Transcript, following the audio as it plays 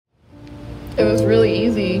It was really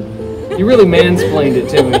easy. You really mansplained it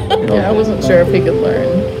to me. Yeah, I wasn't sure if he could learn.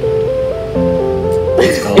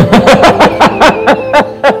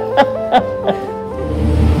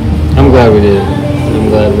 I'm glad we did it. I'm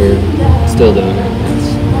glad we're still doing it.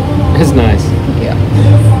 It's nice. Yeah.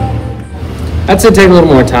 I'd say take a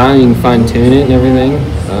little more time. You can fine tune it and everything,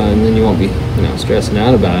 and then you won't be, stressing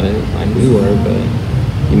out about it like we were. But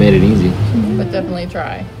you made it easy. But definitely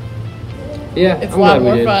try. Yeah, It's I'm a lot glad we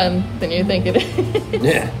more did. fun than you think it is.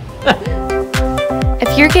 Yeah.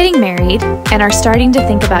 If you're getting married and are starting to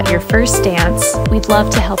think about your first dance, we'd love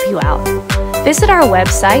to help you out. Visit our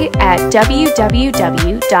website at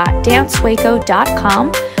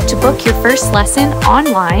www.dancewaco.com to book your first lesson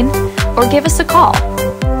online or give us a call,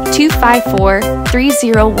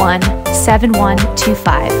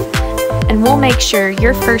 254-301-7125. And we'll make sure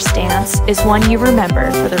your first dance is one you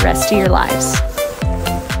remember for the rest of your lives.